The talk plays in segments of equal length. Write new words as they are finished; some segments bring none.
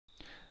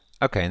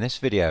Okay, in this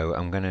video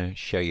I'm going to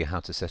show you how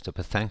to set up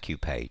a thank you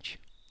page.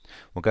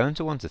 We're going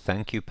to want a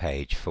thank you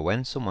page for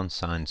when someone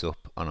signs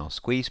up on our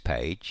squeeze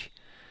page,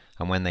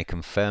 and when they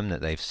confirm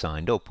that they've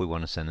signed up we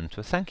want to send them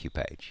to a thank you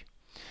page.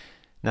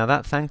 Now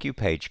that thank you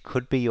page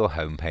could be your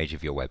home page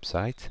of your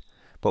website,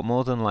 but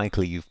more than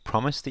likely you've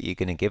promised that you're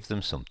going to give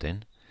them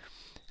something,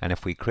 and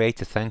if we create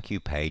a thank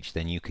you page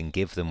then you can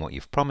give them what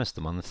you've promised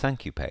them on the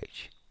thank you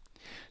page.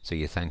 So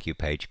your thank you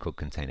page could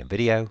contain a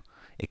video,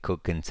 it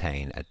could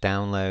contain a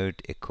download,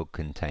 it could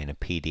contain a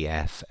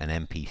PDF, an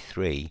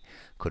MP3,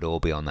 could all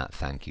be on that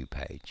thank you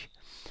page.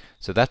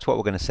 So that's what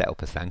we're going to set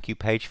up a thank you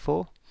page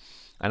for.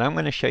 And I'm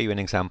going to show you an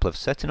example of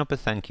setting up a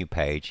thank you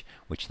page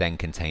which then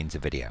contains a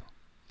video.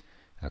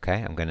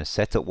 Okay, I'm going to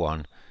set up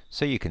one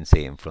so you can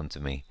see in front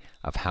of me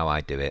of how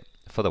I do it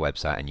for the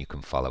website and you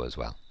can follow as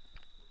well.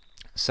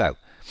 So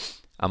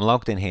I'm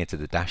logged in here to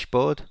the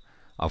dashboard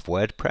of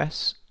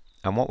WordPress,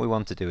 and what we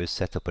want to do is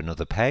set up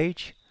another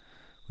page.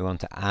 We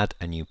want to add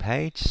a new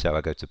page, so I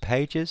go to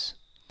Pages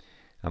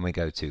and we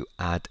go to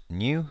Add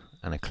New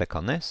and I click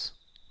on this,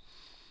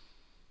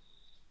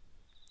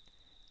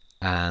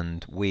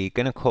 and we're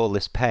going to call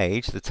this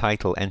page, the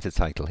title, enter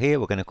title here,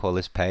 we're going to call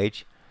this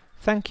page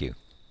Thank You.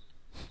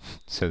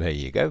 So there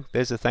you go,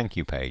 there's a thank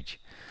you page.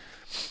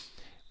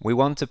 We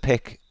want to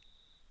pick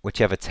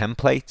whichever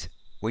template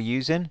we're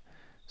using,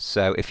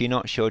 so if you're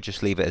not sure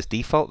just leave it as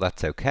default,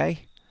 that's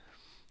okay.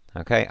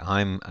 Okay,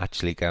 I'm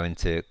actually going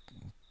to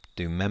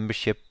do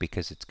membership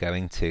because it's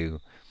going to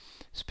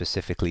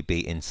specifically be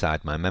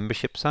inside my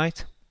membership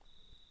site.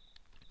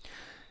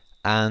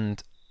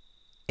 And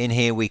in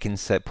here we can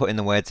put in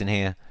the words in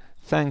here,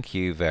 thank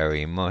you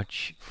very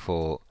much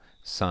for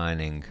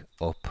signing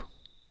up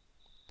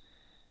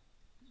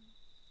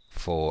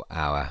for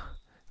our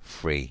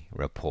free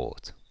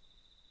report.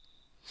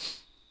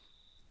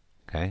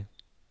 Okay,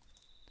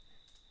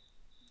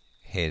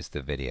 here's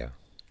the video,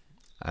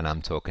 and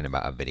I'm talking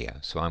about a video,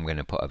 so I'm going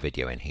to put a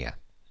video in here.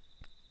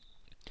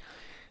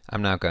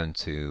 I'm now going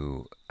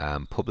to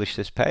publish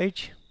this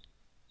page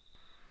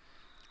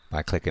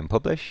by clicking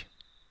publish.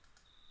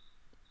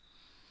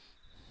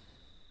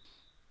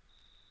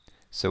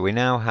 So we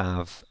now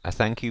have a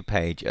thank you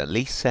page at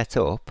least set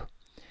up,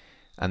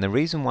 and the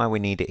reason why we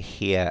need it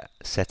here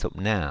set up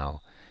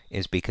now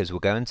is because we're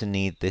going to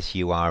need this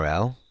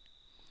URL,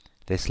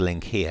 this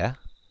link here,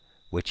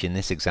 which in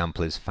this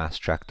example is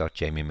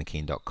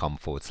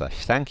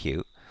fasttrack.jamiemckeen.com/thank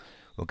you.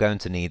 We're going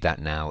to need that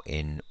now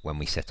when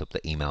we set up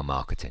the email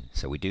marketing.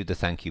 So we do the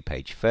thank you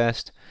page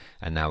first,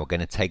 and now we're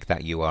going to take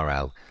that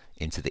URL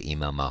into the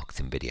email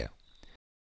marketing video.